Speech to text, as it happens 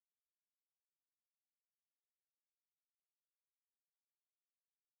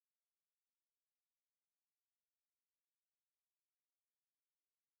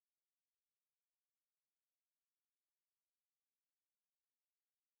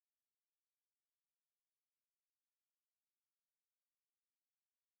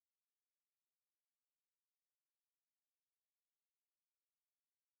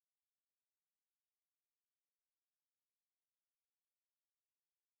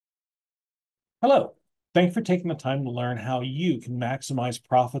Hello. Thanks for taking the time to learn how you can maximize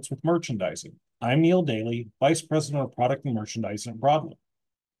profits with merchandising. I'm Neil Daly, Vice President of Product and Merchandising at Broadlume.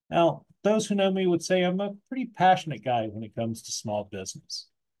 Now, those who know me would say I'm a pretty passionate guy when it comes to small business.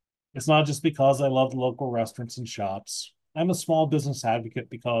 It's not just because I love local restaurants and shops. I'm a small business advocate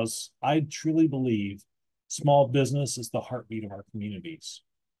because I truly believe small business is the heartbeat of our communities.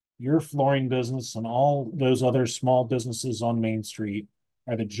 Your flooring business and all those other small businesses on Main Street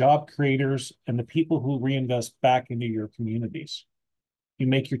are the job creators and the people who reinvest back into your communities. You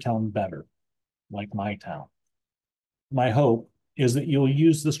make your town better, like my town. My hope is that you'll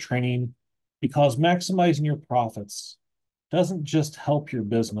use this training because maximizing your profits doesn't just help your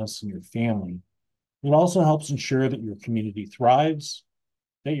business and your family, it also helps ensure that your community thrives,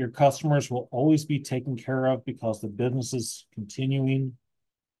 that your customers will always be taken care of because the business is continuing,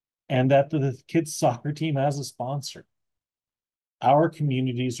 and that the kids' soccer team has a sponsor. Our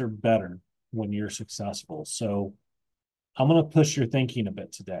communities are better when you're successful. So I'm going to push your thinking a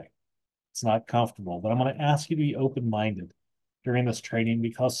bit today. It's not comfortable, but I'm going to ask you to be open minded during this training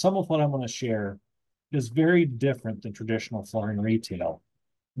because some of what I'm going to share is very different than traditional flooring retail.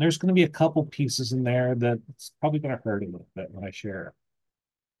 And there's going to be a couple pieces in there that's probably going to hurt a little bit when I share it.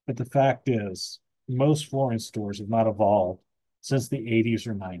 But the fact is, most flooring stores have not evolved since the 80s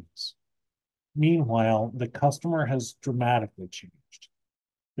or 90s. Meanwhile, the customer has dramatically changed.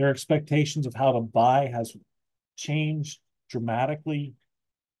 Their expectations of how to buy has changed dramatically,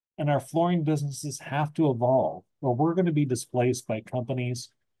 and our flooring businesses have to evolve, or we're going to be displaced by companies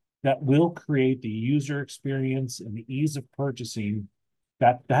that will create the user experience and the ease of purchasing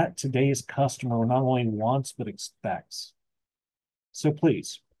that today's customer not only wants but expects. So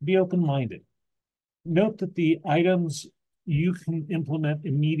please be open-minded. Note that the items you can implement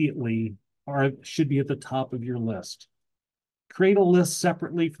immediately should be at the top of your list. Create a list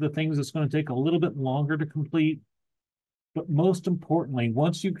separately for the things that's going to take a little bit longer to complete. But most importantly,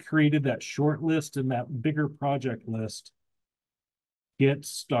 once you've created that short list and that bigger project list, get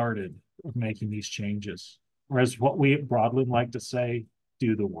started with making these changes. Whereas what we at Broadlume like to say,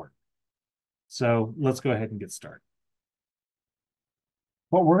 do the work. So let's go ahead and get started.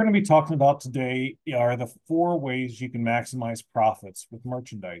 What we're going to be talking about today are the 4 ways you can maximize profits with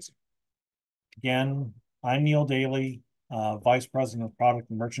merchandising. Again, I'm Neil Daly, Vice President of Product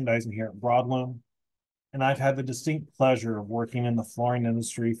and Merchandising here at Broadlume, and I've had the distinct pleasure of working in the flooring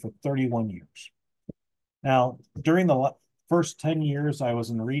industry for 31 years. Now, during the first 10 years, I was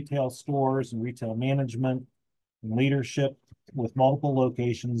in retail stores and retail management and leadership with multiple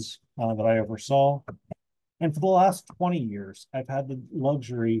locations that I oversaw. And for the last 20 years, I've had the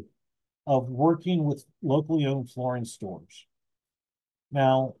luxury of working with locally owned flooring stores.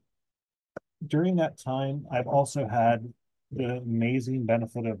 Now, during that time, I've also had the amazing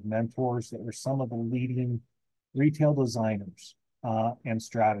benefit of mentors that were some of the leading retail designers and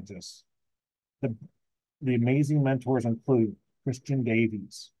strategists. The amazing mentors include Christian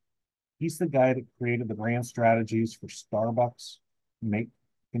Davies. He's the guy that created the brand strategies for Starbucks,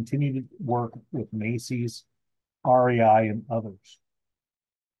 continued to work with Macy's, REI, and others.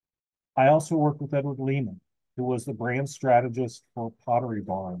 I also worked with Edward Lehman, who was the brand strategist for Pottery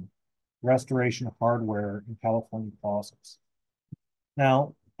Barn, Restoration Hardware, in California Closets.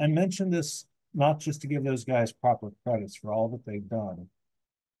 Now, I mentioned this not just to give those guys proper credits for all that they've done,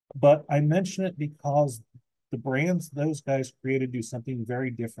 but I mention it because the brands those guys created do something very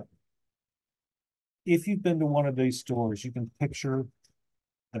different. If you've been to one of these stores, you can picture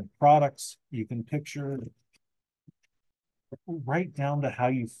the products, you can picture right down to how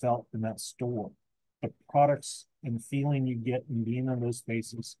you felt in that store. The products and feeling you get in being in those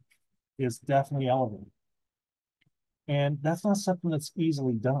spaces is definitely elevated. And that's not something that's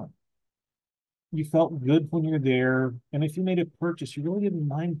easily done. You felt good when you're there. And if you made a purchase, you really didn't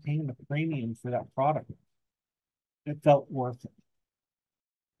mind paying the premium for that product. It felt worth it.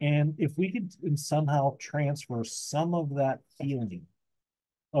 And if we could somehow transfer some of that feeling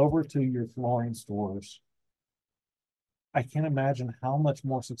over to your flooring stores, I can't imagine how much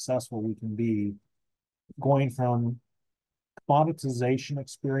more successful we can be going from commoditization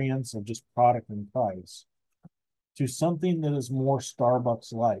experience of just product and price to something that is more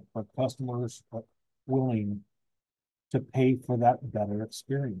Starbucks-like, where customers are willing to pay for that better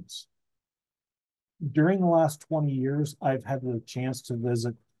experience. During the last 20 years, I've had the chance to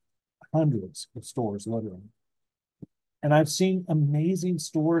visit hundreds of stores, literally. And I've seen amazing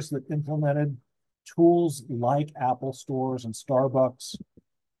stores that implemented tools like Apple stores and Starbucks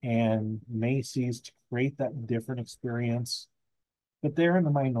and Macy's to create that different experience. But they're in the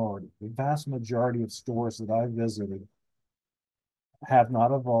minority. The vast majority of stores that I've visited have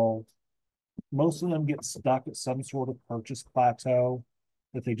not evolved, Most of them get stuck at some sort of purchase plateau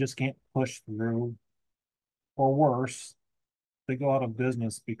that they just can't push through, or worse, they go out of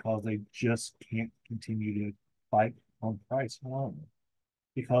business because they just can't continue to fight on price alone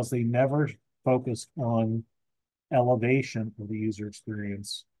because they never focus on elevation of the user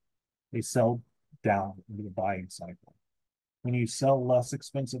experience. They sell down into the buying cycle. When you sell less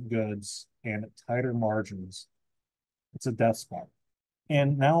expensive goods and at tighter margins, it's a death spiral.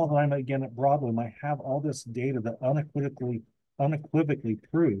 And now that I'm again at Broadlume, I have all this data that unequivocally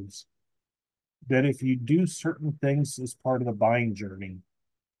proves that if you do certain things as part of the buying journey,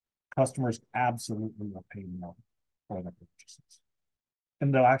 customers absolutely will pay more for their purchases.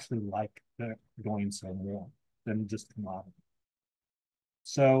 And they'll actually like doing so more than just commodity.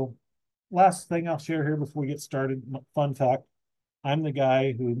 So, last thing I'll share here before we get started, fun fact, I'm the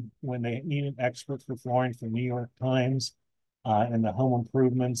guy who, when they need an expert for flooring for New York Times and the home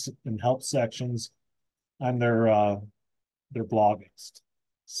improvements and help sections, I'm their bloggist.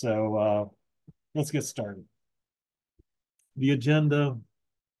 So let's get started. The agenda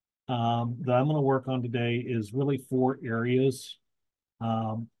that I'm going to work on today is really 4 areas.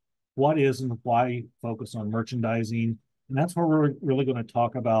 What is and why focus on merchandising? And that's where we're really going to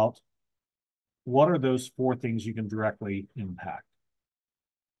talk about what are those 4 things you can directly impact.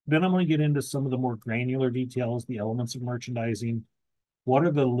 Then I'm going to get into some of the more granular details, the elements of merchandising. What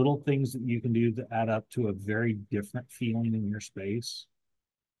are the little things that you can do to add up to a very different feeling in your space?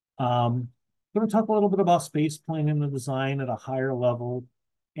 I'm going to talk a little bit about space planning and design at a higher level.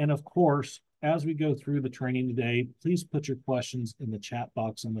 And of course, as we go through the training today, please put your questions in the chat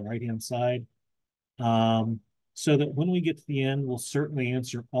box on the right-hand side so that when we get to the end, we'll certainly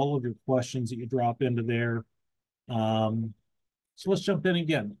answer all of your questions that you drop into there. So let's jump in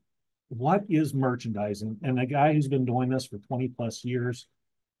again. What is merchandising? And a guy who's been doing this for 20 plus years,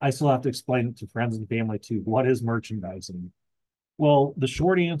 I still have to explain it to friends and family too. What is merchandising? Well, the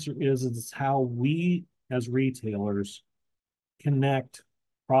short answer is it's how we as retailers connect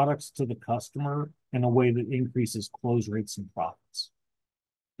products to the customer in a way that increases close rates and profits.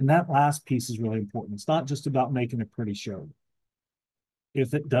 And that last piece is really important. It's not just about making a pretty show.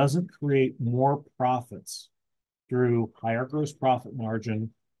 If it doesn't create more profits through higher gross profit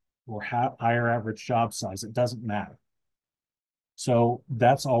margin or higher average job size, it doesn't matter. So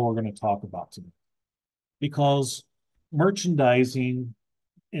that's all we're going to talk about today. Because merchandising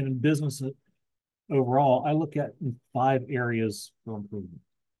in business overall, I look at in 5 areas for improvement.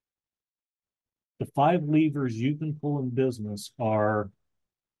 The 5 levers you can pull in business are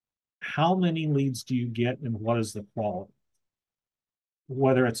how many leads do you get and what is the quality?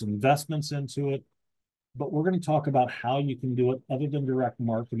 Whether it's investments into it, but we're going to talk about how you can do it other than direct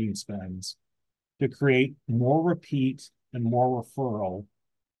marketing spends to create more repeat and more referral,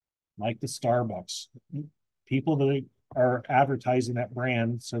 like the Starbucks. People that are advertising that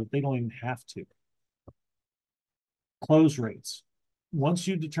brand so that they don't even have to. Close rates. Once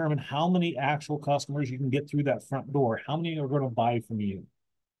you determine how many actual customers you can get through that front door, how many are going to buy from you?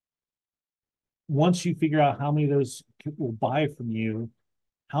 Once you figure out how many of those will buy from you,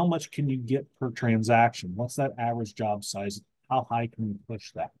 how much can you get per transaction? What's that average job size? How high can you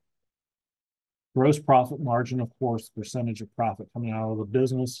push that? Gross profit margin, of course, percentage of profit coming out of the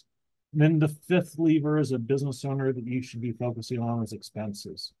business. And then the 5th lever as a business owner that you should be focusing on is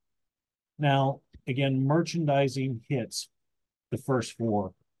expenses. Now, again, merchandising hits the first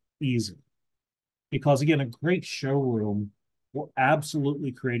 4 easy. Because again, a great showroom will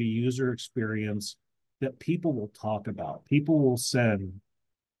absolutely create a user experience that people will talk about. People will send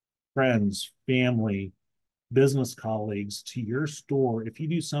friends, family, business colleagues to your store if you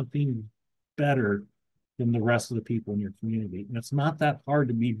do something better than the rest of the people in your community. And it's not that hard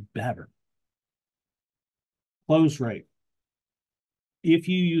to be better. Close rate. If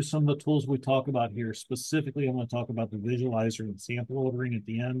you use some of the tools we talk about here, specifically, I'm going to talk about the visualizer and sample ordering at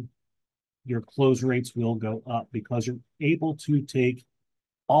the end, your close rates will go up because you're able to take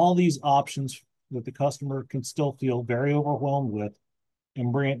all these options that the customer can still feel very overwhelmed with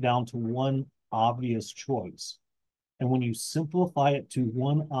and bring it down to one obvious choice. And when you simplify it to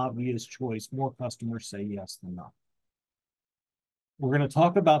one obvious choice, more customers say yes than no. We're going to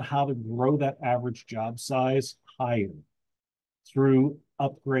talk about how to grow that average job size higher through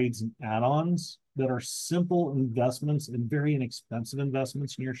upgrades and add-ons that are simple investments and very inexpensive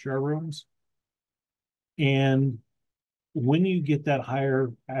investments in your showrooms. And when you get that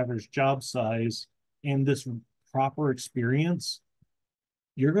higher average job size and this proper experience,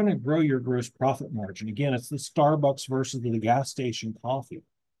 you're going to grow your gross profit margin. Again, it's the Starbucks versus the gas station coffee.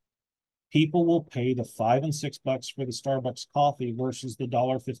 People will pay the $5 and $6 for the Starbucks coffee versus the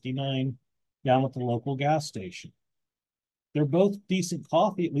 $1.59 down at the local gas station. They're both decent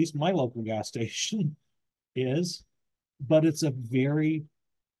coffee, at least my local gas station is, but it's a very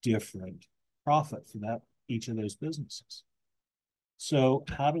different profit for that each of those businesses. So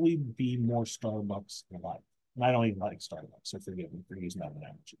how do we be more Starbucks like? And I don't even like Starbucks, so forgive me for using that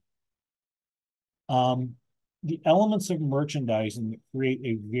analogy. The elements of merchandising that create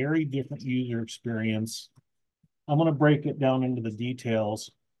a very different user experience. I'm going to break it down into the details.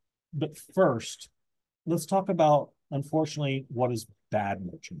 But first, let's talk about, unfortunately, what is bad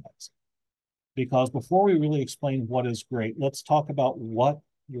merchandising. Because before we really explain what is great, let's talk about what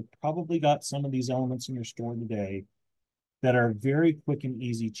you've probably got some of these elements in your store today that are very quick and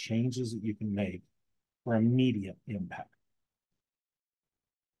easy changes that you can make for immediate impact.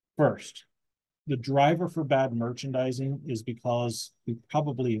 First, the driver for bad merchandising is because we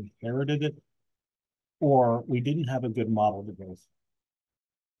probably inherited it or we didn't have a good model to go through.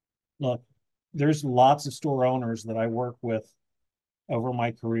 Look, there's lots of store owners that I work with over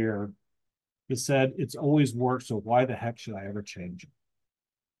my career that said it's always worked, so why the heck should I ever change it?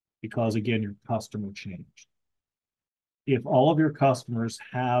 Because again, your customer changed. If all of your customers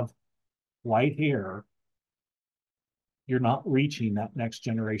have white hair, you're not reaching that next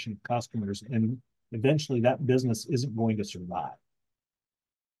generation of customers, and eventually that business isn't going to survive.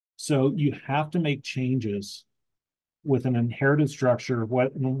 So you have to make changes with an inherited structure.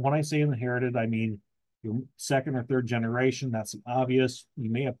 When I say inherited, I mean your second or third generation. That's obvious.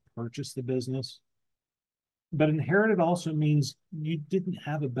 You may have purchased the business, but inherited also means you didn't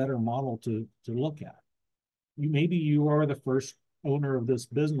have a better model to look at. Maybe you are the first owner of this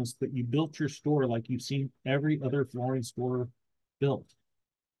business, but you built your store like you've seen every other flooring store built,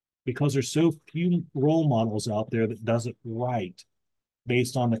 because there's so few role models out there that does it right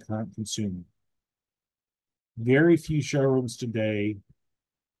based on the current consumer. Very few showrooms today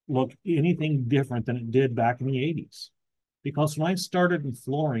look anything different than it did back in the 80s. Because when I started in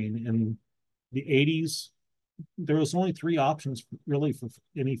flooring in the 80s, there was only three options really for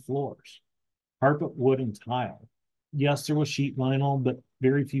any floors: carpet, wood, and tile. Yes, there was sheet vinyl, but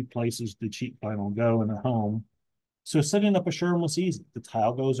very few places did sheet vinyl go in a home. So setting up a showroom was easy. The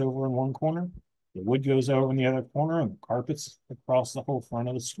tile goes over in one corner, the wood goes over in the other corner, and the carpet's across the whole front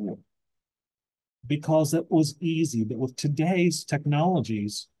of the store. Because it was easy. But with today's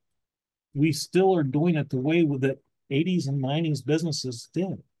technologies, we still are doing it the way that 80s and 90s businesses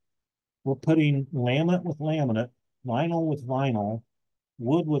did. We're putting laminate with laminate, vinyl with vinyl,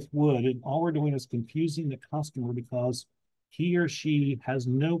 wood with wood, and all we're doing is confusing the customer because he or she has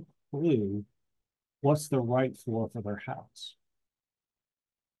no clue what's the right floor for their house.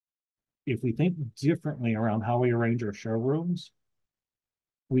 If we think differently around how we arrange our showrooms,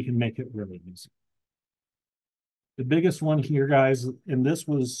 we can make it really easy. The biggest one here, guys, and this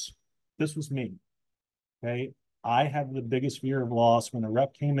was me. Okay. I had the biggest fear of loss when a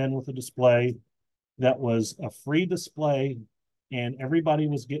rep came in with a display that was a free display and everybody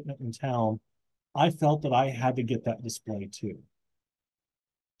was getting it in town. I felt that I had to get that display too.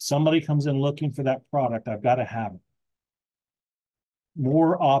 Somebody comes in looking for that product, I've got to have it.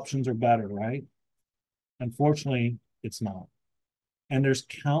 More options are better, right? Unfortunately, it's not. And there's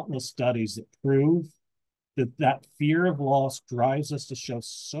countless studies that prove that that fear of loss drives us to show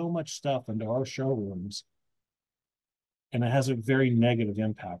so much stuff into our showrooms, and it has a very negative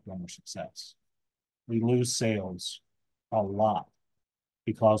impact on our success. We lose sales a lot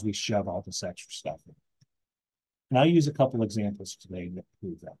because we shove all this extra stuff in. And I'll use a couple examples today that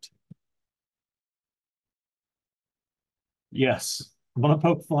prove that too. Yes, I'm going to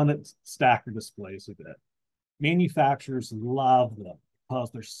poke fun at stacker displays a bit. Manufacturers love them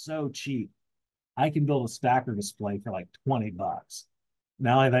because they're so cheap. I can build a stacker display for like 20 bucks.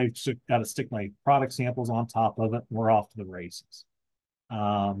 Now I've got to stick my product samples on top of it, and we're off to the races.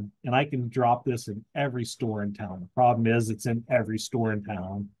 And I can drop this in every store in town. The problem is it's in every store in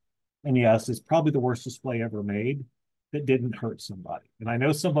town. And yes, it's probably the worst display ever made that didn't hurt somebody. And I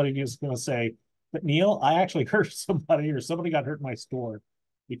know somebody is going to say, but Neil, I actually hurt somebody, or somebody got hurt in my store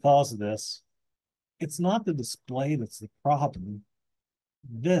because of this. It's not the display that's the problem.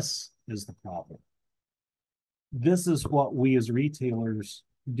 This is the problem. This is what we as retailers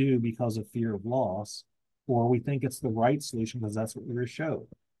do because of fear of loss, or we think it's the right solution because that's what we were showed.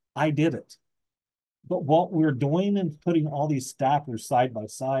 I did it. But what we're doing and putting all these stackers side by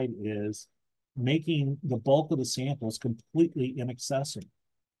side is making the bulk of the samples completely inaccessible.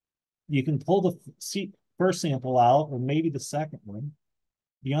 You can pull the first sample out, or maybe the second one.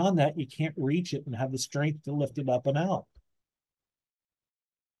 Beyond that, you can't reach it and have the strength to lift it up and out.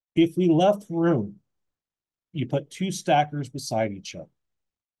 If we left room, you put two stackers beside each other.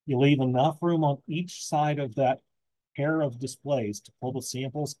 You leave enough room on each side of that pair of displays to pull the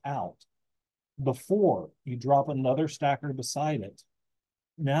samples out before you drop another stacker beside it.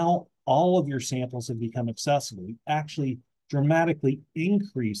 Now all of your samples have become accessible. You actually dramatically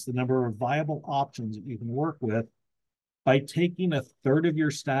increase the number of viable options that you can work with by taking a third of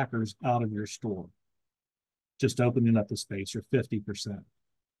your stackers out of your store, just opening up the space, or 50%.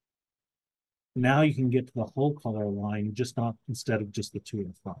 Now you can get to the whole color line, just not instead of just the two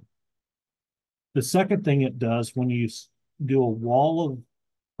in front. The second thing it does when you do a wall of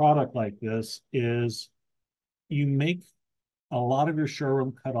product like this is you make a lot of your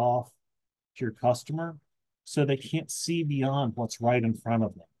showroom cut off to your customer so they can't see beyond what's right in front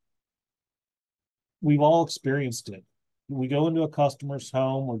of them. We've all experienced it. We go into a customer's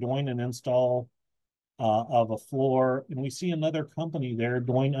home, we're doing an install of a floor, and we see another company there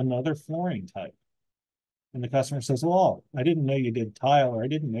doing another flooring type. And the customer says, "Well, I didn't know you did tile, or I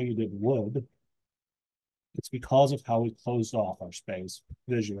didn't know you did wood." It's because of how we closed off our space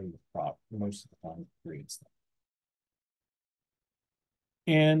visually with product. Most of the time, it creates that.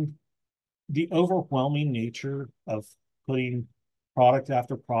 And the overwhelming nature of putting product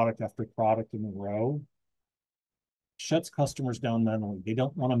after product after product in a row shuts customers down mentally. They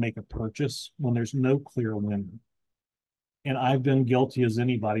don't want to make a purchase when there's no clear winner. And I've been guilty as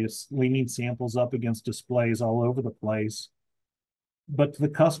anybody of leaning samples up against displays all over the place. But to the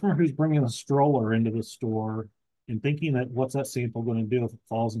customer who's bringing a stroller into the store and thinking that what's that sample going to do if it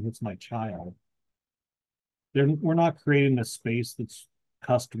falls and hits my child, we're not creating a space that's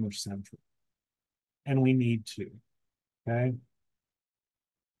customer centric. And we need to, okay?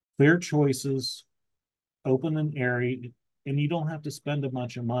 Clear choices, open and airy, and you don't have to spend a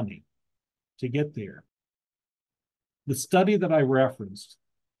bunch of money to get there. The study that I referenced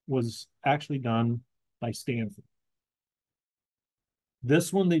was actually done by Stanford.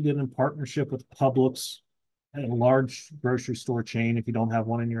 This one they did in partnership with Publix, a large grocery store chain, if you don't have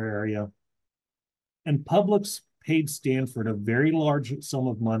one in your area. And Publix paid Stanford a very large sum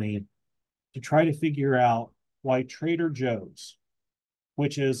of money to try to figure out why Trader Joe's,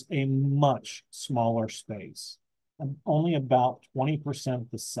 which is a much smaller space, only about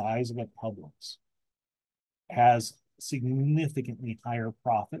 20% the size of a Publix, has significantly higher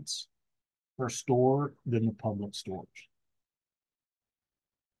profits per store than the public stores.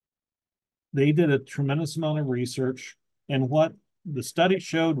 They did a tremendous amount of research, and what the study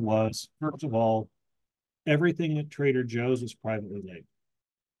showed was, first of all, everything at Trader Joe's was privately labeled.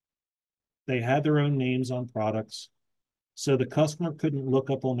 They had their own names on products, so the customer couldn't look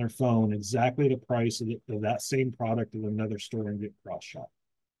up on their phone exactly the price of that same product at another store and get cross-shot.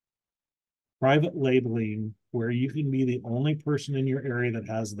 Private labeling, where you can be the only person in your area that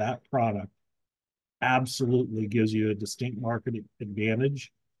has that product, absolutely gives you a distinct market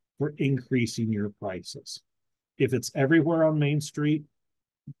advantage for increasing your prices. If it's everywhere on Main Street,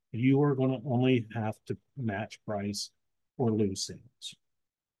 you are going to only have to match price or lose sales.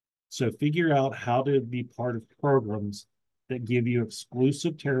 So figure out how to be part of programs that give you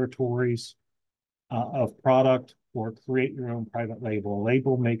exclusive territories of product, or create your own private label. A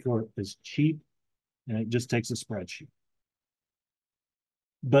label maker is cheap, and it just takes a spreadsheet.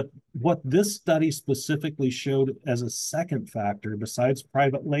 But what this study specifically showed as a second factor, besides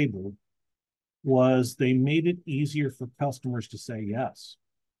private label, was they made it easier for customers to say yes.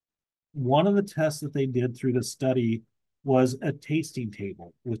 One of the tests that they did through the study was a tasting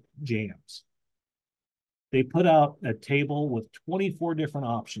table with jams. They put out a table with 24 different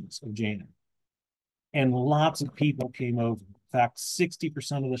options of jam. And lots of people came over. In fact,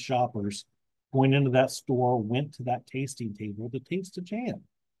 60% of the shoppers going into that store went to that tasting table to taste a jam.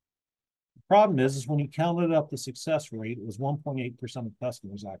 The problem is when you counted up the success rate, it was 1.8% of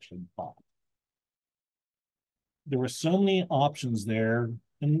customers actually bought. There were so many options there,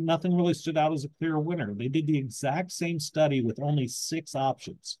 and nothing really stood out as a clear winner. They did the exact same study with only 6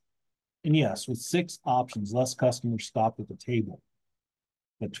 options. And yes, with 6 options, less customers stopped at the table.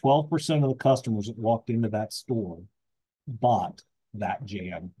 But 12% of the customers that walked into that store bought that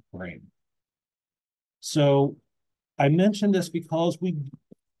jam brand. So I mentioned this because we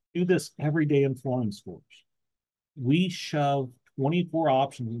do this every day in flooring stores. We shove 24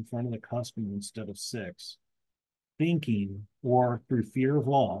 options in front of the customer instead of 6, thinking, or through fear of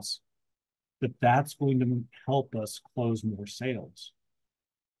loss, that that's going to help us close more sales.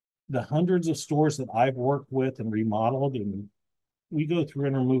 The hundreds of stores that I've worked with and remodeled, and we go through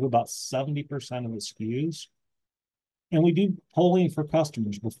and remove about 70% of the SKUs. And we do polling for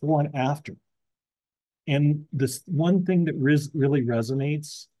customers before and after. And this one thing that really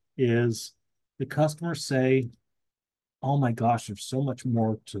resonates is the customers say, oh my gosh, there's so much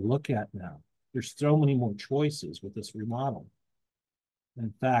more to look at now. There's so many more choices with this remodel.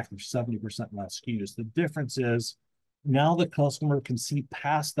 In fact, there's 70% less SKUs. The difference is now the customer can see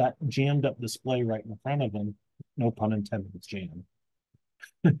past that jammed up display right in front of them. No pun intended, it's jammed.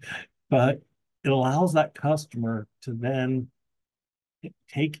 But it allows that customer to then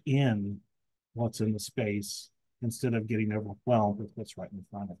take in what's in the space instead of getting overwhelmed with what's right in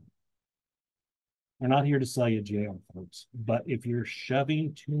front of them. We're not here to sell you jail, folks, but if you're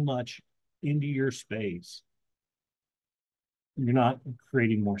shoving too much into your space, you're not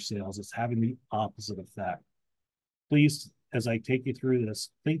creating more sales. It's having the opposite effect. Please, as I take you through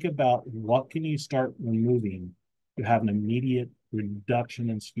this, think about what can you start removing to have an immediate reduction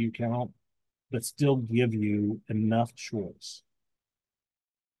in SKU count, but still give you enough choice.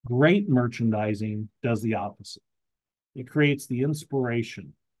 Great merchandising does the opposite. It creates the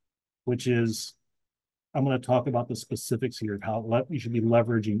inspiration, which is, I'm going to talk about the specifics here of how you should be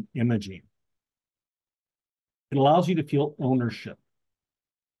leveraging imaging. It allows you to feel ownership.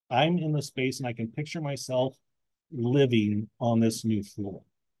 I'm in the space and I can picture myself living on this new floor.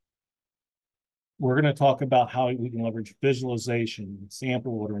 We're going to talk about how we can leverage visualization,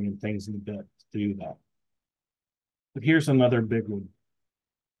 sample ordering, and things in a bit to do that. But here's another big one.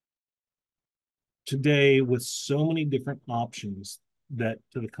 Today, with so many different options that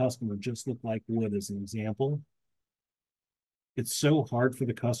to the customer just look like wood as an example, it's so hard for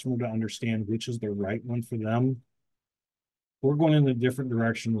the customer to understand which is the right one for them. We're going in a different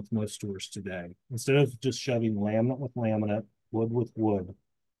direction with most stores today. Instead of just shoving laminate with laminate, wood with wood,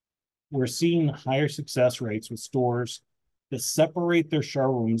 we're seeing higher success rates with stores that separate their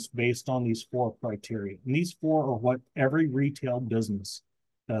showrooms based on these four criteria. And these four are what every retail business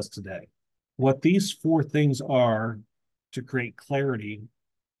does today. What these four things are to create clarity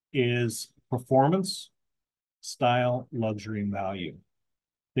is performance, style, luxury, and value.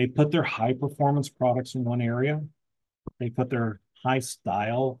 They put their high performance products in one area. They put their high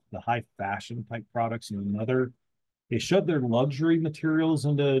style, the high fashion type products in another. They shove their luxury materials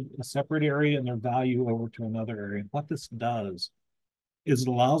into a separate area and their value over to another area. What this does is it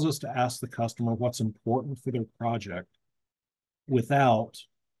allows us to ask the customer what's important for their project without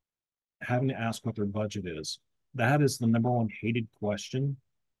having to ask what their budget is. That is the number one hated question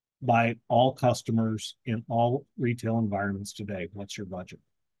by all customers in all retail environments today. What's your budget?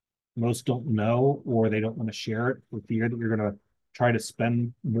 Most don't know, or they don't want to share it for fear that you're going to try to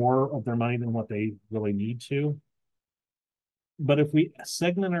spend more of their money than what they really need to. But if we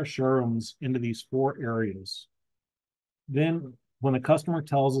segment our showrooms into these four areas, then when a customer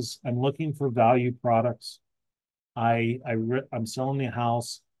tells us, I'm looking for value products, I'm selling the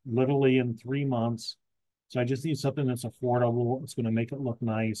house literally in 3 months, so I just need something that's affordable. It's going to make it look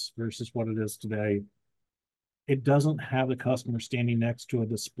nice versus what it is today. It doesn't have the customer standing next to a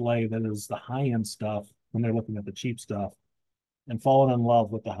display that is the high-end stuff when they're looking at the cheap stuff and falling in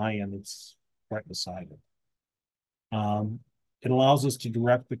love with the high-end that's right beside it. It allows us to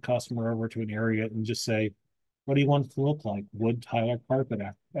direct the customer over to an area and just say, what do you want it to look like? Wood, tile, carpet,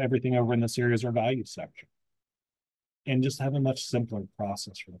 everything over in this area is our value section. And just have a much simpler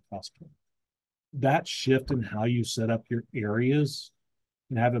process for the customer. That shift in how you set up your areas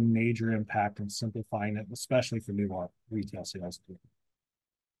can have a major impact in simplifying it, especially for new retail sales.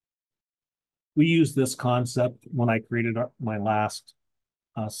 We used this concept when I created my last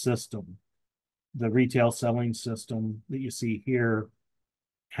system. The retail selling system that you see here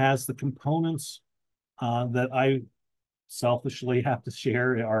has the components that I selfishly have to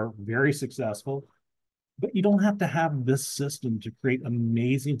share are very successful, but you don't have to have this system to create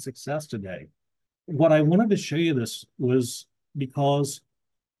amazing success today. What I wanted to show you this was because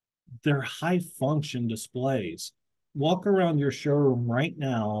they're high function displays. Walk around your showroom right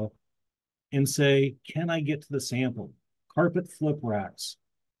now and say, can I get to the sample? Carpet flip racks,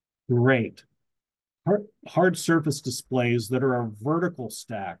 great. Hard surface displays that are a vertical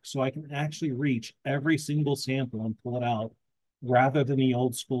stack, so I can actually reach every single sample and pull it out rather than the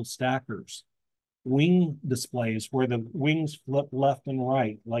old school stackers. Wing displays where the wings flip left and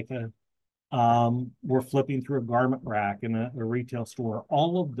right, like we're flipping through a garment rack in a retail store.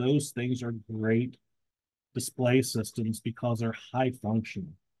 All of those things are great display systems because they're high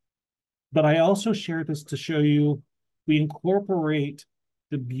function. But I also share this to show you we incorporate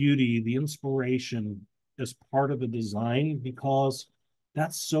the beauty, the inspiration as part of the design because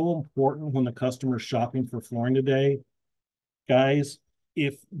that's so important when the customer is shopping for flooring today. Guys,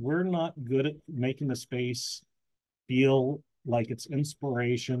 if we're not good at making the space feel like it's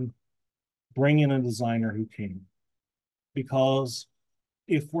inspiration, bring in a designer who can. Because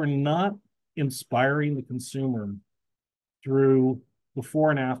if we're not inspiring the consumer through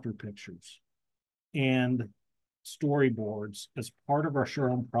before and after pictures and storyboards as part of our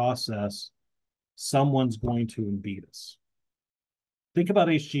showroom process, someone's going to beat us. Think about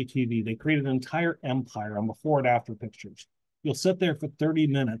HGTV. They created an entire empire on before and after pictures. You'll sit there for 30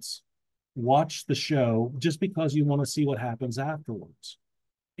 minutes, watch the show just because you want to see what happens afterwards.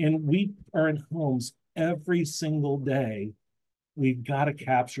 And we are in homes every single day. We've got to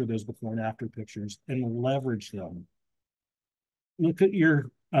capture those before and after pictures and leverage them. Look at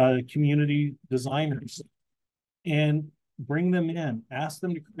your community designers and bring them in. Ask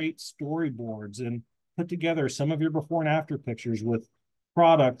them to create storyboards and put together some of your before and after pictures with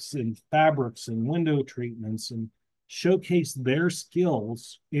products and fabrics and window treatments and showcase their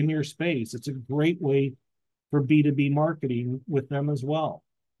skills in your space. It's a great way for B2B marketing with them as well.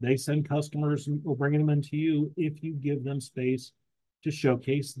 They send customers and will bring them into you if you give them space to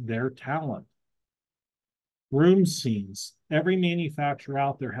showcase their talent. Room scenes. Every manufacturer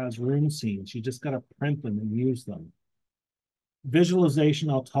out there has room scenes. You just got to print them and use them. Visualization,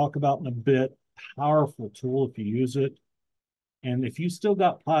 I'll talk about in a bit. Powerful tool if you use it. And if you still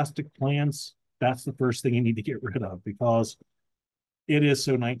got plastic plants, that's the first thing you need to get rid of because it is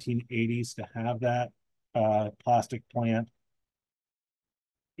so 1980s to have that plastic plant.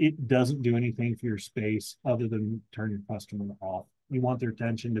 It doesn't do anything for your space other than turn your customer off. You want their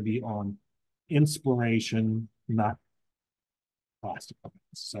attention to be on inspiration, not plastic plants.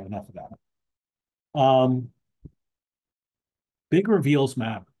 So enough of that. Big reveals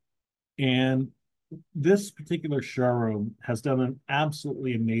matter. And this particular showroom has done an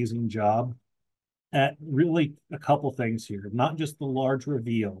absolutely amazing job at really a couple things here, not just the large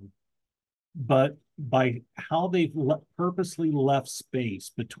reveal, but by how they've purposely left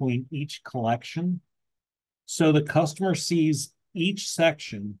space between each collection. So the customer sees each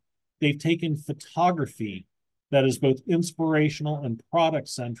section. They've taken photography that is both inspirational and product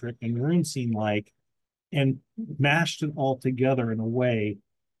centric and room scene like and mashed it all together in a way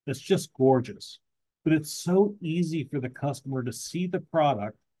that's just gorgeous. But it's so easy for the customer to see the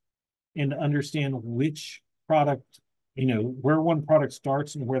product and to understand which product, where one product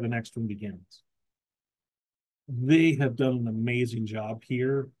starts and where the next one begins. They have done an amazing job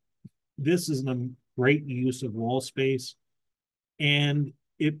here. This is a great use of wall space. And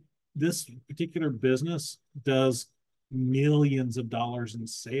this particular business does millions of dollars in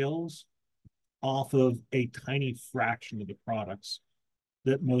sales off of a tiny fraction of the products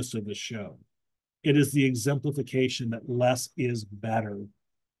that most of us show. It is the exemplification that less is better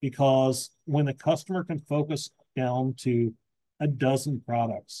because when the customer can focus down to a dozen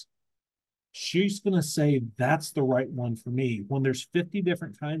products, she's going to say, that's the right one for me. When there's 50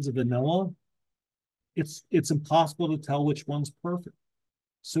 different kinds of vanilla, it's impossible to tell which one's perfect.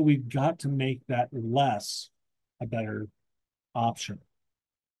 So we've got to make that less a better option.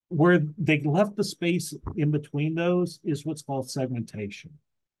 Where they left the space in between those is what's called segmentation.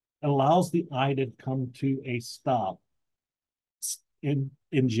 It allows the eye to come to a stop and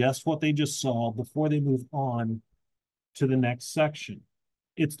ingest what they just saw before they move on to the next section.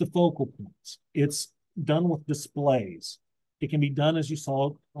 It's the focal points. It's done with displays. It can be done as you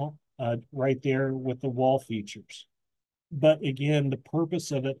saw right there with the wall features. But again, the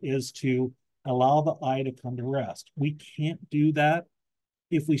purpose of it is to allow the eye to come to rest. We can't do that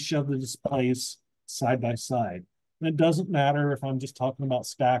if we shove the displays side by side. And it doesn't matter if I'm just talking about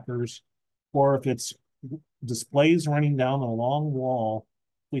stackers or if it's displays running down a long wall.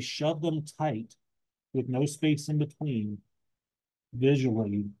 If we shove them tight with no space in between,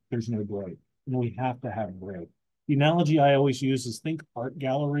 visually, there's no break. And we have to have break. The analogy I always use is think art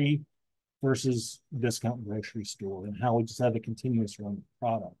gallery versus discount grocery store and how we just have a continuous run of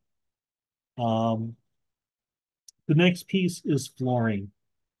product. The next piece is flooring.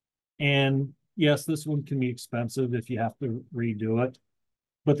 And yes, this one can be expensive if you have to redo it.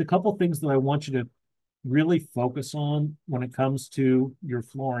 But the couple things that I want you to really focus on when it comes to your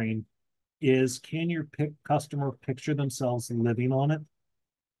flooring is, can your customer picture themselves living on it?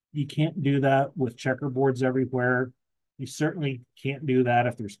 You can't do that with checkerboards everywhere. You certainly can't do that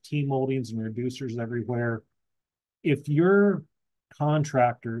if there's T-moldings and reducers everywhere. If your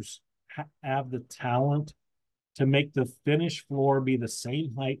contractors have the talent to make the finished floor be the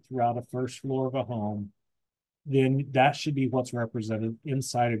same height throughout a first floor of a home, then that should be what's represented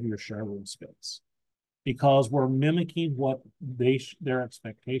inside of your showroom space. Because we're mimicking what their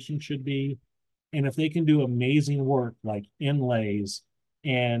expectation should be. And if they can do amazing work like inlays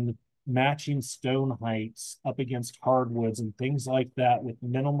and matching stone heights up against hardwoods and things like that with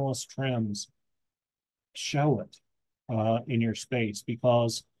minimalist trims, show it in your space,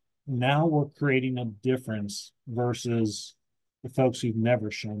 because Now we're creating a difference versus the folks who've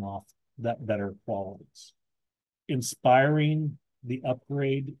never shown off that better qualities. Inspiring the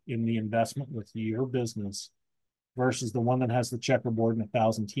upgrade in the investment with your business versus the one that has the checkerboard and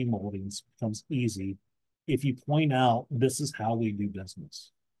 1,000 team moldings becomes easy if you point out this is how we do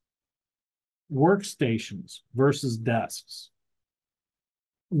business. Workstations versus desks.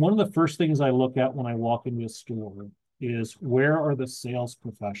 One of the first things I look at when I walk into a store is where are the sales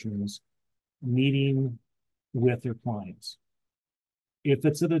professionals meeting with their clients? If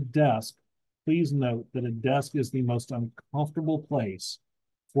it's at a desk, please note that a desk is the most uncomfortable place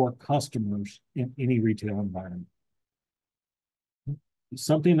for customers in any retail environment.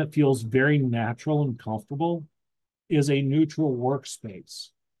 Something that feels very natural and comfortable is a neutral workspace,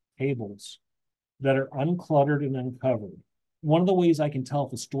 tables that are uncluttered and uncovered. One of the ways I can tell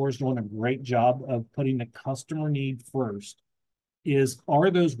if a store is doing a great job of putting the customer need first is, are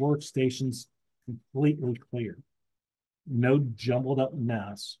those workstations completely clear? No jumbled up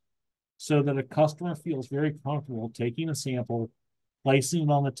mess, so that a customer feels very comfortable taking a sample, placing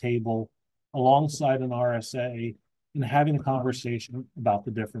it on the table alongside an RSA, and having a conversation about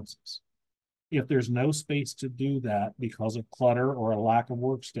the differences. If there's no space to do that because of clutter or a lack of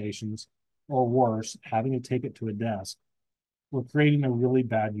workstations, or worse, having to take it to a desk, we're creating a really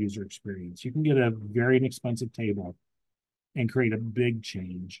bad user experience. You can get a very inexpensive table and create a big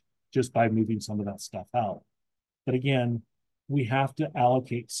change just by moving some of that stuff out. But again, we have to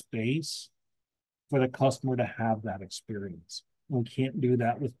allocate space for the customer to have that experience. We can't do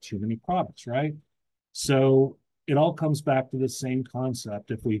that with too many products, right? So it all comes back to the same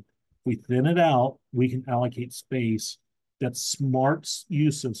concept. If we thin it out, we can allocate space that's smart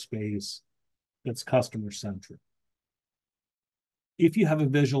use of space that's customer centric. If you have a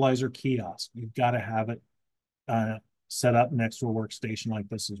visualizer kiosk, you've got to have it set up next to a workstation like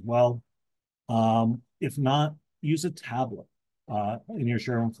this as well. If not, use a tablet in your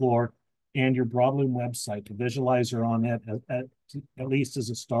showroom floor and your Broadlume website, to visualizer on it at least as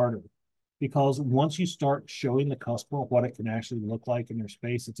a starter. Because once you start showing the customer what it can actually look like in their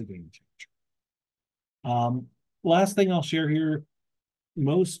space, it's a game changer. Last thing I'll share here,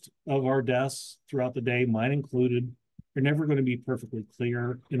 most of our desks throughout the day, mine included, are never going to be perfectly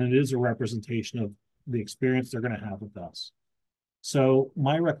clear, and it is a representation of the experience they're going to have with us. So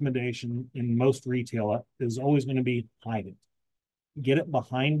my recommendation in most retail is always going to be hide it. Get it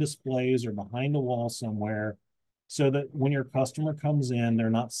behind displays or behind a wall somewhere so that when your customer comes in, they're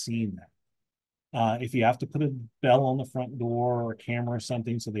not seeing that. If you have to put a bell on the front door or a camera or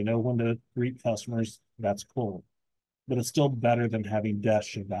something so they know when to greet customers, that's cool. But it's still better than having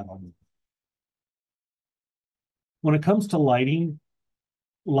desks of that on. When it comes to lighting,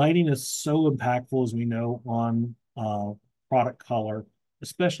 lighting is so impactful, as we know, on product color,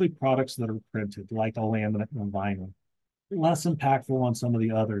 especially products that are printed, like a laminate and vinyl. Less impactful on some of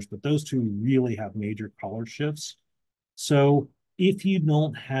the others, but those two really have major color shifts. So if you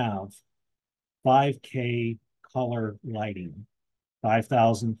don't have 5K color lighting,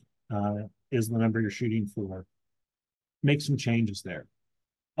 5,000 is the number you're shooting for, make some changes there.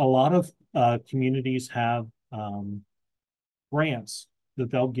 A lot of communities have grants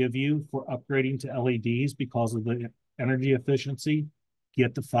that they'll give you for upgrading to LEDs because of the energy efficiency.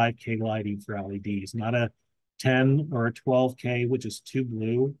 Get the 5K lighting for LEDs, not a 10 or a 12K, which is too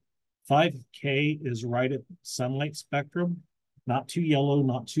blue. 5K is right at sunlight spectrum, not too yellow,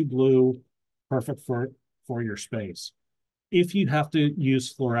 not too blue, perfect for your space. If you have to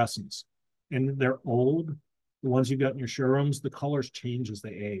use fluorescents, and they're old, the ones you've got in your showrooms, the colors change as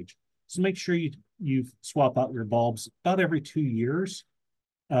they age. So make sure you swap out your bulbs about every 2 years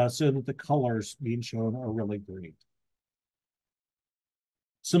so that the colors being shown are really great.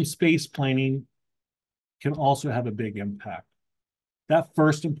 Some space planning can also have a big impact. That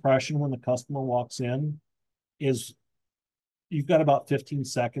first impression when the customer walks in is, you've got about 15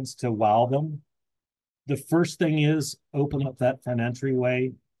 seconds to wow them. The first thing is open up that front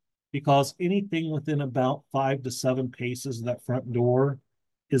entryway, because anything within about 5 to 7 paces of that front door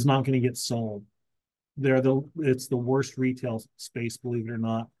is not going to get sold. It's the worst retail space, believe it or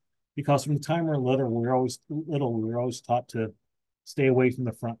not, because from the time we're little, we were always taught to stay away from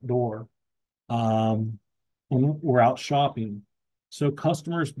the front door when we're out shopping. So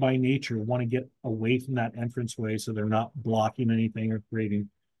customers by nature want to get away from that entranceway so they're not blocking anything or creating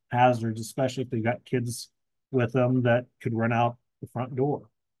hazards, especially if they've got kids with them that could run out the front door.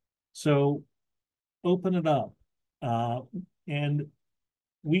 So open it up. And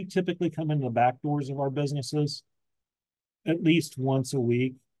we typically come in the back doors of our businesses at least once a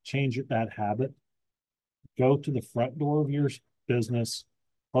week. Change that habit. Go to the front door of your business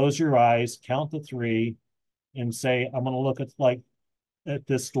Close your eyes, count to three, and say, I'm going to look at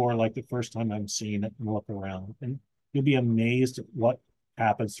this store like the first time I'm seeing it and look around. And you'll be amazed at what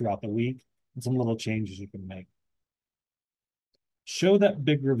happens throughout the week and some little changes you can make. Show that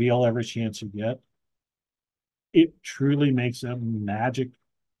big reveal every chance you get. It truly makes a magic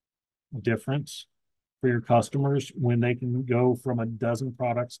difference for your customers when they can go from a dozen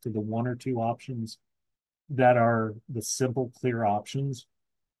products to the one or two options that are the simple, clear options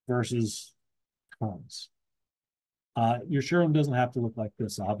versus tons. Your showroom doesn't have to look like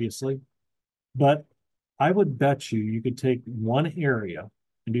this, obviously, but I would bet you could take one area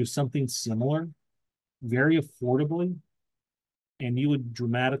and do something similar very affordably, and you would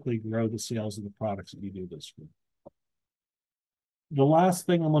dramatically grow the sales of the products that you do this week. The last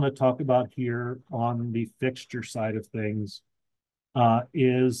thing I'm going to talk about here on the fixture side of things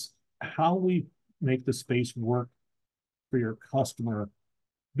is how we make the space work for your customer,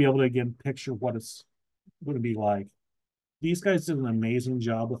 be able to, again, picture what it's going to be like. These guys did an amazing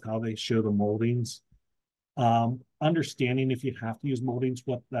job with how they show the moldings. Understanding if you have to use moldings,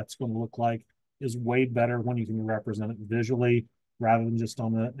 what that's going to look like is way better when you can represent it visually rather than just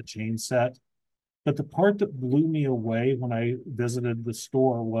on a chain set. But the part that blew me away when I visited the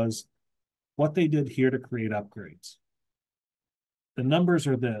store was what they did here to create upgrades. The numbers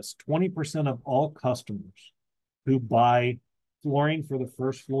are this: 20% of all customers who buy flooring for the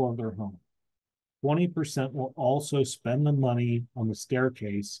first floor of their home, 20% will also spend the money on the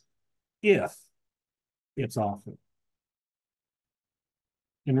staircase if it's offered.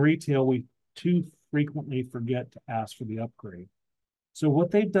 In retail, we too frequently forget to ask for the upgrade. So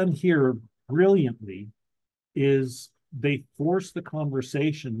what they've done here brilliantly is they force the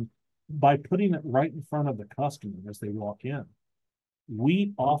conversation by putting it right in front of the customer as they walk in.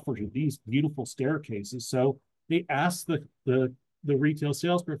 We offer these beautiful staircases, so they ask the retail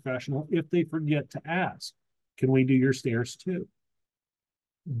sales professional if they forget to ask, can we do your stairs too?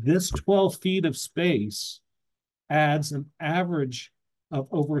 This 12 feet of space adds an average of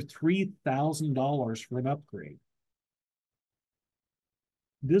over $3,000 for an upgrade.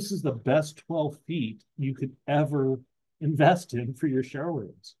 This is the best 12 feet you could ever invest in for your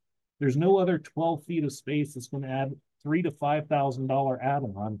showrooms. There's no other 12 feet of space that's going to add $3,000 to $5,000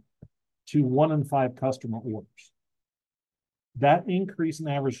 add-on to 1 in 5 customer orders. That increase in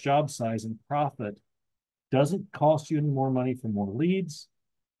average job size and profit doesn't cost you any more money for more leads,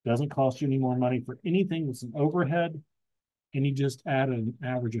 doesn't cost you any more money for anything that's an overhead, and you just add an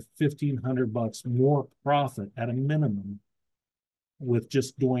average of $1,500 more profit at a minimum with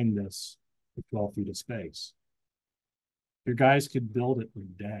just doing this with 12 feet of space. Your guys could build it in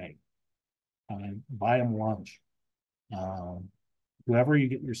a day. Buy them lunch. Whoever you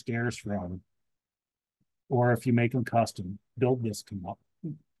get your stairs from, or if you make them custom, build this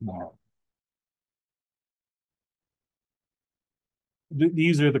tomorrow.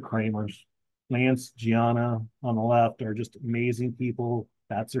 These are the Kramers. Lance, Gianna on the left are just amazing people.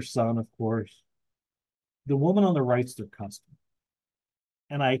 That's their son, of course. The woman on the right's their customer.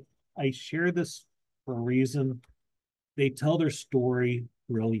 And I share this for a reason. They tell their story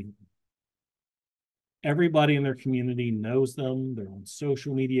brilliantly. Everybody in their community knows them. They're on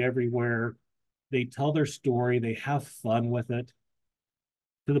social media everywhere. They tell their story. They have fun with it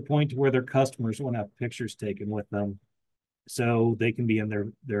to the point where their customers want to have pictures taken with them so they can be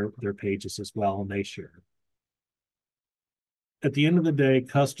in their pages as well, and they share. At the end of the day,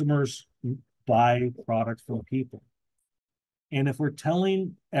 customers buy products from people. And if we're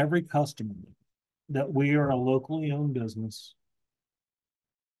telling every customer that we are a locally owned business,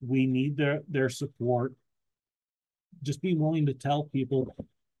 we need their support. Just be willing to tell people,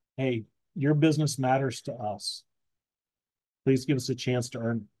 hey, your business matters to us. Please give us a chance to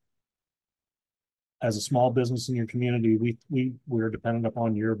earn. As a small business in your community, we're dependent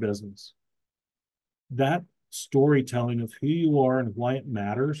upon your business. That storytelling of who you are and why it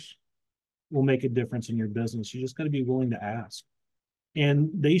matters will make a difference in your business. You just got to be willing to ask.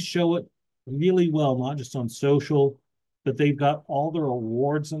 And they show it really well, not just on social, but they've got all their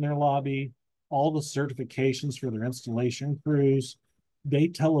awards in their lobby, all the certifications for their installation crews. They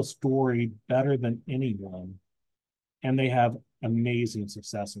tell a story better than anyone, and they have amazing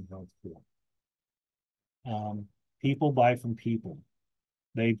success in both fields. People buy from people.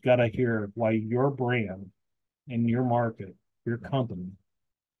 They've got to hear why your brand and your market, your company,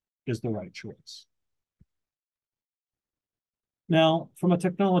 is the right choice. Now, from a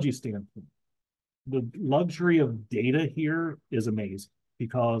technology standpoint, the luxury of data here is amazing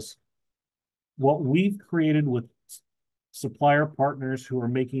because what we've created with supplier partners who are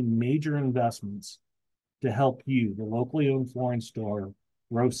making major investments to help you, the locally owned flooring store,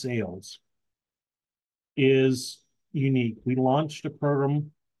 grow sales, is unique. We launched a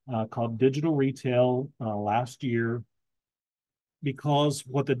program called Digital Retail last year because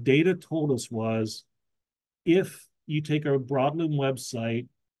what the data told us was if you take a Broadlume website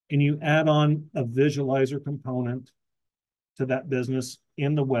and you add on a visualizer component to that business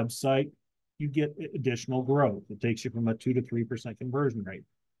in the website, you get additional growth. It takes you from a 2 to 3% conversion rate.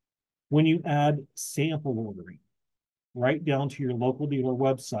 When you add sample ordering right down to your local dealer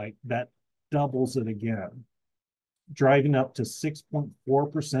website, that doubles it again, driving up to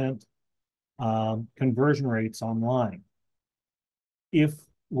 6.4% conversion rates online. If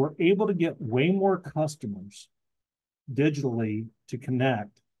we're able to get way more customers digitally to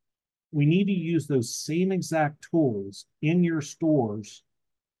connect, we need to use those same exact tools in your stores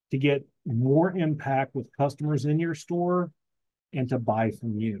to get more impact with customers in your store and to buy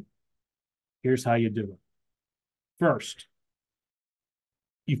from you. Here's how you do it. First,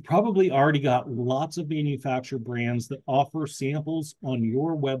 you've probably already got lots of manufacturer brands that offer samples on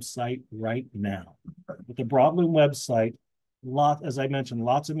your website right now. With the Broadlume website, as I mentioned,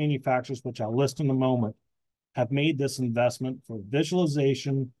 lots of manufacturers, which I'll list in a moment, have made this investment for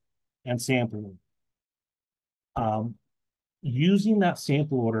visualization and sampling. Using that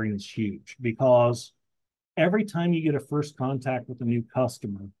sample ordering is huge because every time you get a first contact with a new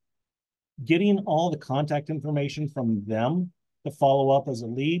customer, getting all the contact information from them to follow up as a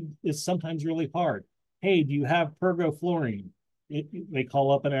lead is sometimes really hard. Hey, do you have Pergo flooring? They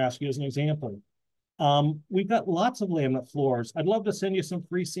call up and ask you as an example. We've got lots of laminate floors. I'd love to send you some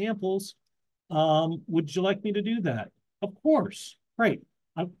free samples. Would you like me to do that? Of course. Great.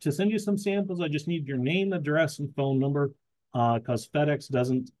 To send you some samples, I just need your name, address, and phone number because FedEx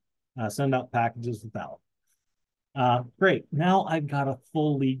doesn't send out packages without. Great. Now I've got a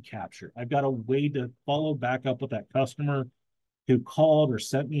full lead capture. I've got a way to follow back up with that customer who called or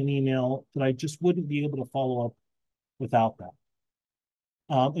sent me an email that I just wouldn't be able to follow up without that.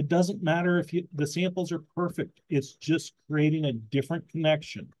 It doesn't matter if the samples are perfect. It's just creating a different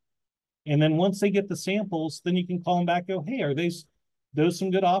connection. And then once they get the samples, then you can call them back, go, hey, are those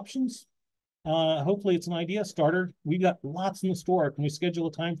some good options? Hopefully it's an idea starter. We got lots in the store. Can we schedule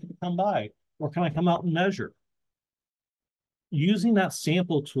a time for you to come by? Or can I come out and measure? Using that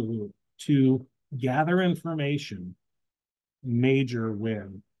sample tool to gather information, major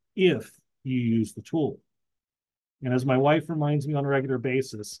win if you use the tool. And as my wife reminds me on a regular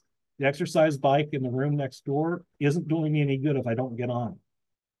basis, the exercise bike in the room next door isn't doing me any good if I don't get on.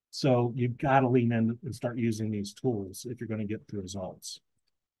 So you've got to lean in and start using these tools if you're going to get the results.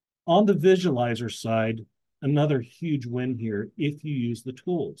 On the visualizer side, another huge win here if you use the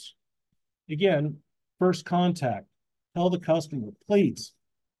tools. Again, first contact, tell the customer, please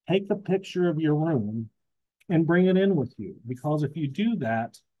take a picture of your room and bring it in with you. Because if you do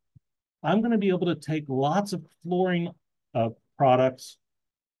that, I'm going to be able to take lots of flooring products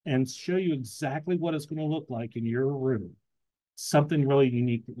and show you exactly what it's going to look like in your room. Something really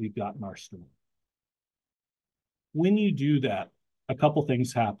unique that we've got in our store. When you do that, a couple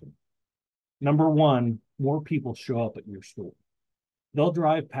things happen. Number one, more people show up at your store. They'll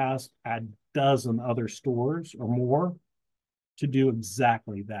drive past a dozen other stores or more to do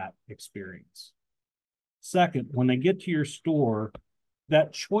exactly that experience. Second, when they get to your store,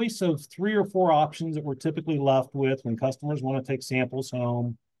 that choice of 3 or 4 options that we're typically left with when customers want to take samples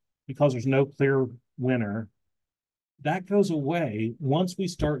home because there's no clear winner, that goes away once we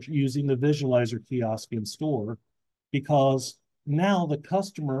start using the visualizer kiosk in store, because now the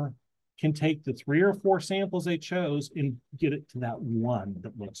customer can take the 3 or 4 samples they chose and get it to that one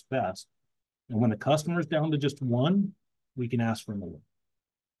that looks best. And when the customer's down to just one, we can ask for more.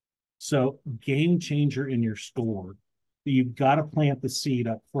 So game changer in your store. You've got to plant the seed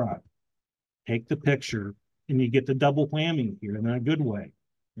up front. Take the picture, and you get the double whammy here in a good way.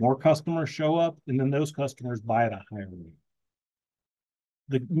 More customers show up, and then those customers buy at a higher rate.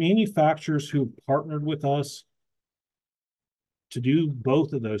 The manufacturers who partnered with us to do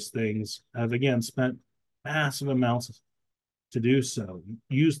both of those things have, again, spent massive amounts to do so.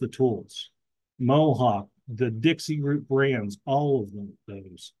 Use the tools. Mohawk, the Dixie Root brands, all of them,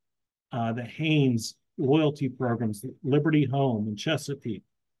 those. The Hanes loyalty programs, Liberty Home and Chesapeake,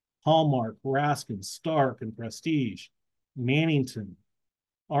 Hallmark, Raskin, Stark, and Prestige, Mannington,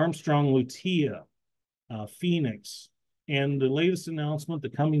 Armstrong Lucia, Phoenix, and the latest announcement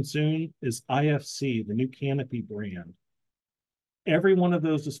that coming soon is IFC, the new Canopy brand. Every one of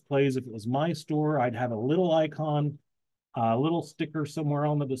those displays, if it was my store, I'd have a little icon, a little sticker somewhere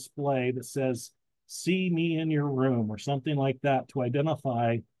on the display that says, see me in your room, or something like that to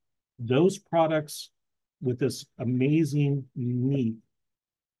identify those products with this amazing, unique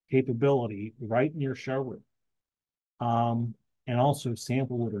capability right in your showroom. And also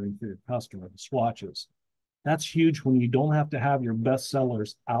sample ordering for your customer, the swatches. That's huge when you don't have to have your best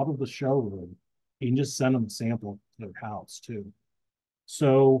sellers out of the showroom. You can just send them a sample to their house too.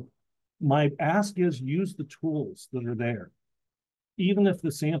 So my ask is use the tools that are there. Even if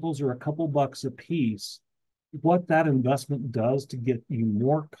the samples are a couple bucks a piece, what that investment does to get you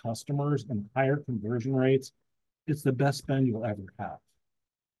more customers and higher conversion rates, it's the best spend you'll ever have.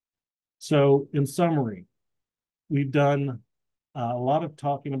 So in summary, we've done a lot of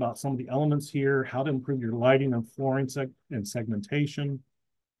talking about some of the elements here, how to improve your lighting and flooring and segmentation,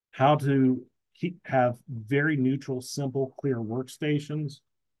 how to have very neutral, simple, clear workstations.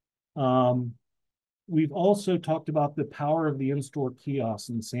 We've also talked about the power of the in-store kiosks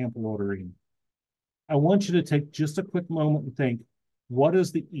and sample ordering. I want you to take just a quick moment and think, what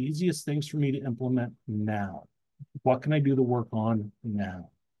is the easiest things for me to implement now? What can I do the work on now?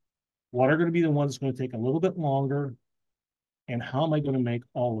 What are going to be the ones that's going to take a little bit longer? And how am I going to make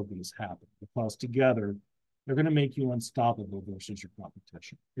all of these happen? Because together, they're going to make you unstoppable versus your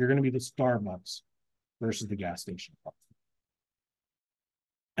competition. You're going to be the Starbucks versus the gas station.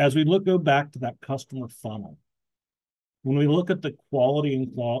 As we go back to that customer funnel, when we look at the quality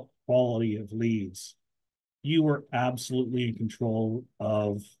and quality of leads, you are absolutely in control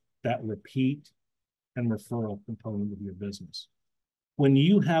of that repeat and referral component of your business. When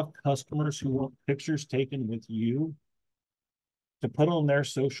you have customers who want pictures taken with you to put on their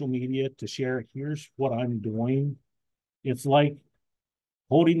social media to share, here's what I'm doing, it's like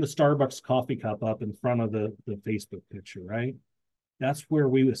holding the Starbucks coffee cup up in front of the Facebook picture, right? That's where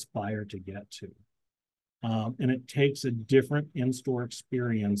we aspire to get to. And it takes a different in-store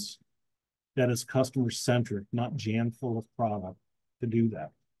experience that is customer-centric, not jam full of product, to do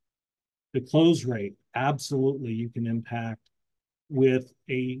that. The close rate, absolutely, you can impact with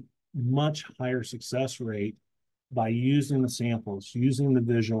a much higher success rate by using the samples, using the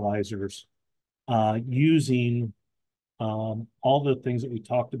visualizers, using all the things that we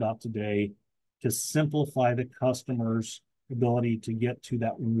talked about today to simplify the customer's ability to get to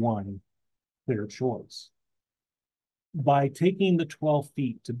that one clear choice. By taking the 12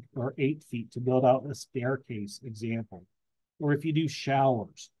 feet or 8 feet to build out a staircase example, or if you do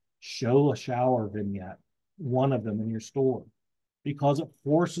showers, show a shower vignette, one of them in your store, because it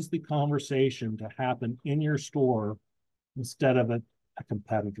forces the conversation to happen in your store instead of a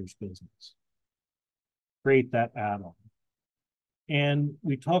competitor's business. Create that add-on. And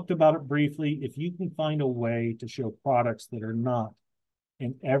we talked about it briefly. If you can find a way to show products that are not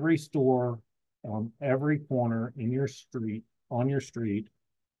in every store, on every corner in your street, on your street,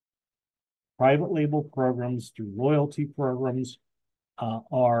 private label programs through loyalty programs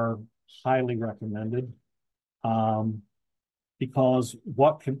are highly recommended, because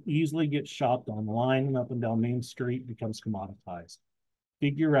what can easily get shopped online and up and down Main Street becomes commoditized.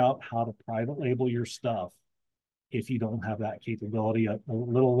 Figure out how to private label your stuff. If you don't have that capability, a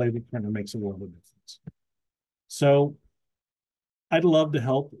little label printer makes a world of difference. So I'd love to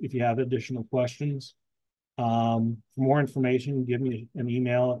help if you have additional questions. For more information, give me an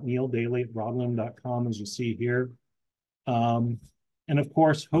email at neildaly@broadlume.com, as you see here. And of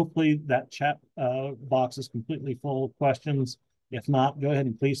course, hopefully that chat box is completely full of questions. If not, go ahead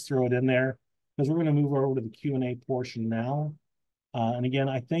and please throw it in there, because we're going to move over to the Q&A portion now. And again,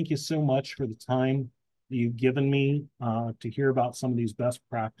 I thank you so much for the time that you've given me to hear about some of these best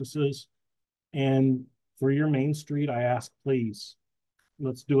practices. And for your Main Street, I ask, please,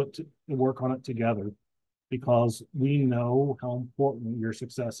 let's do it to work on it together, because we know how important your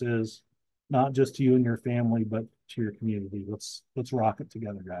success is, not just to you and your family, but to your community. Let's rock it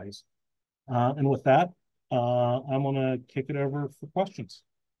together, guys. And with that, I'm going to kick it over for questions.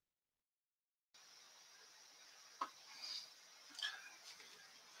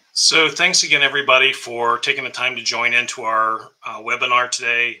 So thanks again, everybody, for taking the time to join into our webinar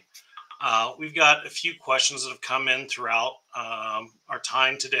today. We've got a few questions that have come in throughout our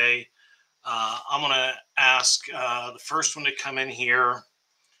time today. I'm going to ask the first one to come in here.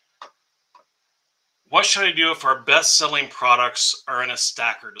 What should I do if our best-selling products are in a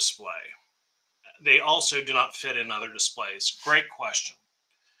stacker display? They also do not fit in other displays. Great question.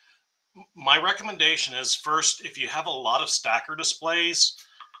 My recommendation is, first, if you have a lot of stacker displays,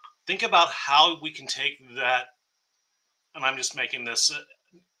 think about how we can take that, and I'm just making this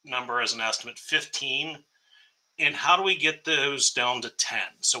number as an estimate, 15, and how do we get those down to 10?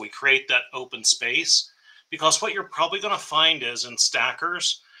 So we create that open space, because what you're probably going to find is in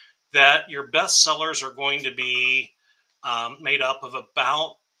stackers that your best sellers are going to be made up of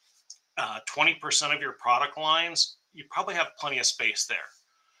about 20% of your product lines. You probably have plenty of space there.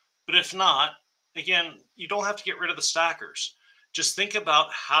 But if not, again, you don't have to get rid of the stackers. Just think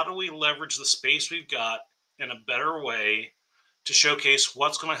about how do we leverage the space we've got in a better way to showcase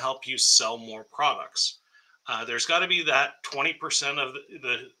what's going to help you sell more products. There's got to be that 20% of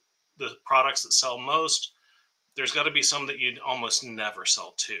the products that sell most. There's got to be some that you'd almost never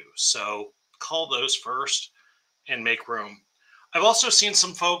sell to. So call those first and make room. I've also seen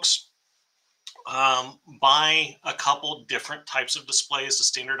some folks buy a couple different types of displays to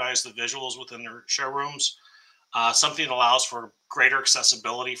standardize the visuals within their showrooms. Something that allows for greater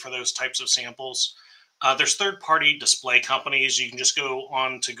accessibility for those types of samples. There's third-party display companies. You can just go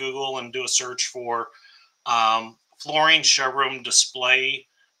on to Google and do a search for flooring showroom display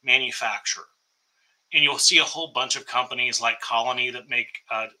manufacturer. And you'll see a whole bunch of companies like Colony that make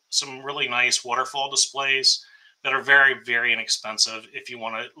some really nice waterfall displays that are very, very inexpensive if you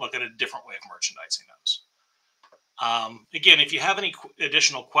want to look at a different way of merchandising those. Again, if you have any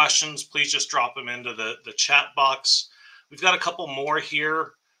additional questions, please just drop them into the chat box. We've got a couple more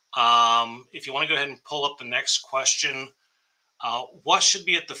here. If you want to go ahead and pull up the next question, what should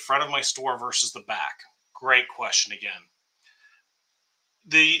be at the front of my store versus the back? Great question again.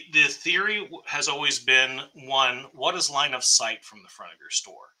 The theory has always been, one, what is line of sight from the front of your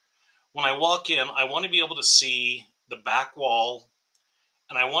store? When I walk in, I want to be able to see the back wall,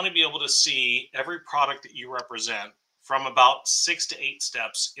 and I want to be able to see every product that you represent from about 6 to 8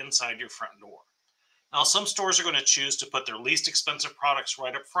 steps inside your front door. Now, some stores are going to choose to put their least expensive products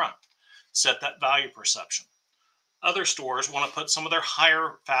right up front, set that value perception. Other stores want to put some of their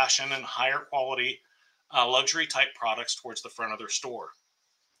higher fashion and higher quality luxury type products towards the front of their store.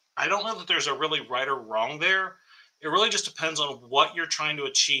 I don't know that there's a really right or wrong there. It really just depends on what you're trying to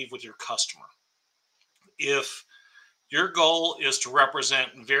achieve with your customer. If your goal is to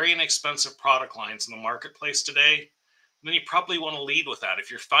represent very inexpensive product lines in the marketplace today, then you probably want to lead with that.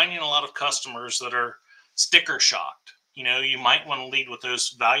 If you're finding a lot of customers that are sticker shocked, you might want to lead with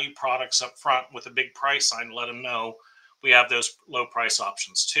those value products up front with a big price sign to let them know we have those low price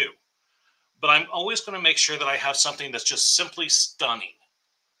options too. But I'm always going to make sure that I have something that's just simply stunning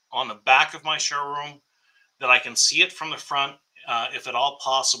on the back of my showroom, that I can see it from the front, if at all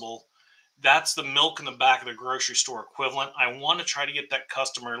possible. That's the milk in the back of the grocery store equivalent. I want to try to get that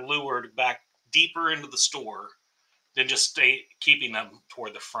customer lured back deeper into the store than just keeping them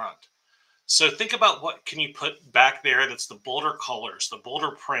toward the front. So think about what can you put back there that's the bolder colors, the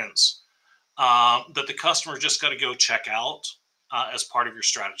bolder prints, that the customer just got to go check out as part of your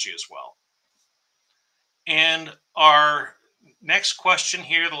strategy as well. And our next question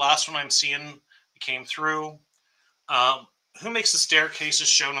here, the last one I'm seeing came through. Who makes the staircases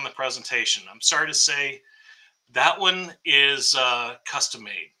shown on the presentation? I'm sorry to say that one is custom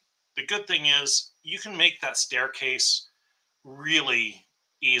made. The good thing is you can make that staircase really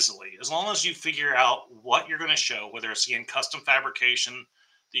easily as long as you figure out what you're going to show, whether it's again custom fabrication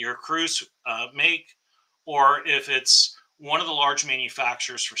that your crews make, or if it's one of the large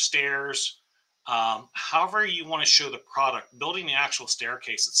manufacturers for stairs. However you want to show the product, building the actual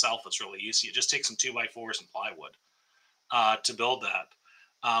staircase itself is really easy. It just takes some 2x4s and plywood to build that.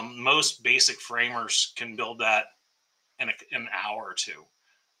 Most basic framers can build that in an hour or two.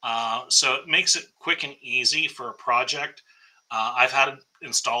 So it makes it quick and easy for a project. I've had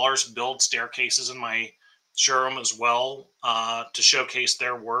installers build staircases in my showroom as well to showcase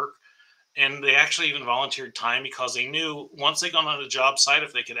their work. And they actually even volunteered time because they knew once they got on a job site,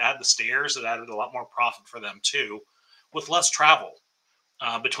 if they could add the stairs, it added a lot more profit for them too, with less travel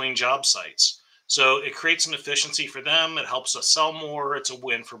between job sites. So it creates an efficiency for them. It helps us sell more. It's a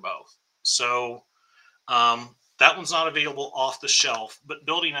win for both. So that one's not available off the shelf, but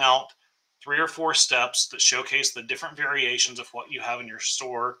building out 3 or 4 steps that showcase the different variations of what you have in your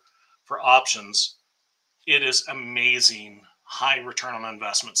store for options, it is amazing. High return on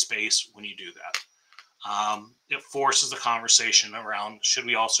investment space when you do that. It forces the conversation around, should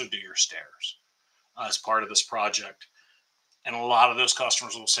we also do your stairs as part of this project? And a lot of those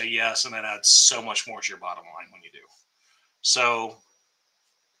customers will say yes, and that adds so much more to your bottom line when you do. So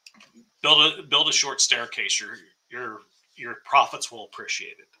build a short staircase. Your profits will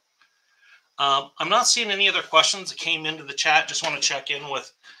appreciate it. I'm not seeing any other questions that came into the chat. Just want to check in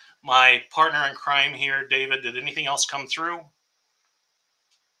with my partner in crime here, David. Did anything else come through?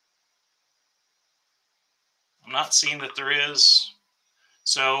 I'm not seeing that there is.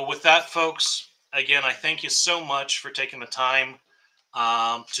 So with that, folks, again, I thank you so much for taking the time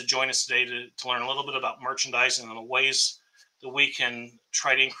to join us today to learn a little bit about merchandising and the ways that we can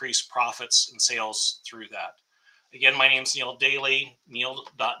try to increase profits and sales through that. Again, my name is Neil Daly,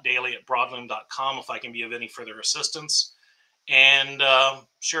 neil.daly@broadlume.com if I can be of any further assistance. And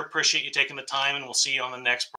sure appreciate you taking the time, and we'll see you on the next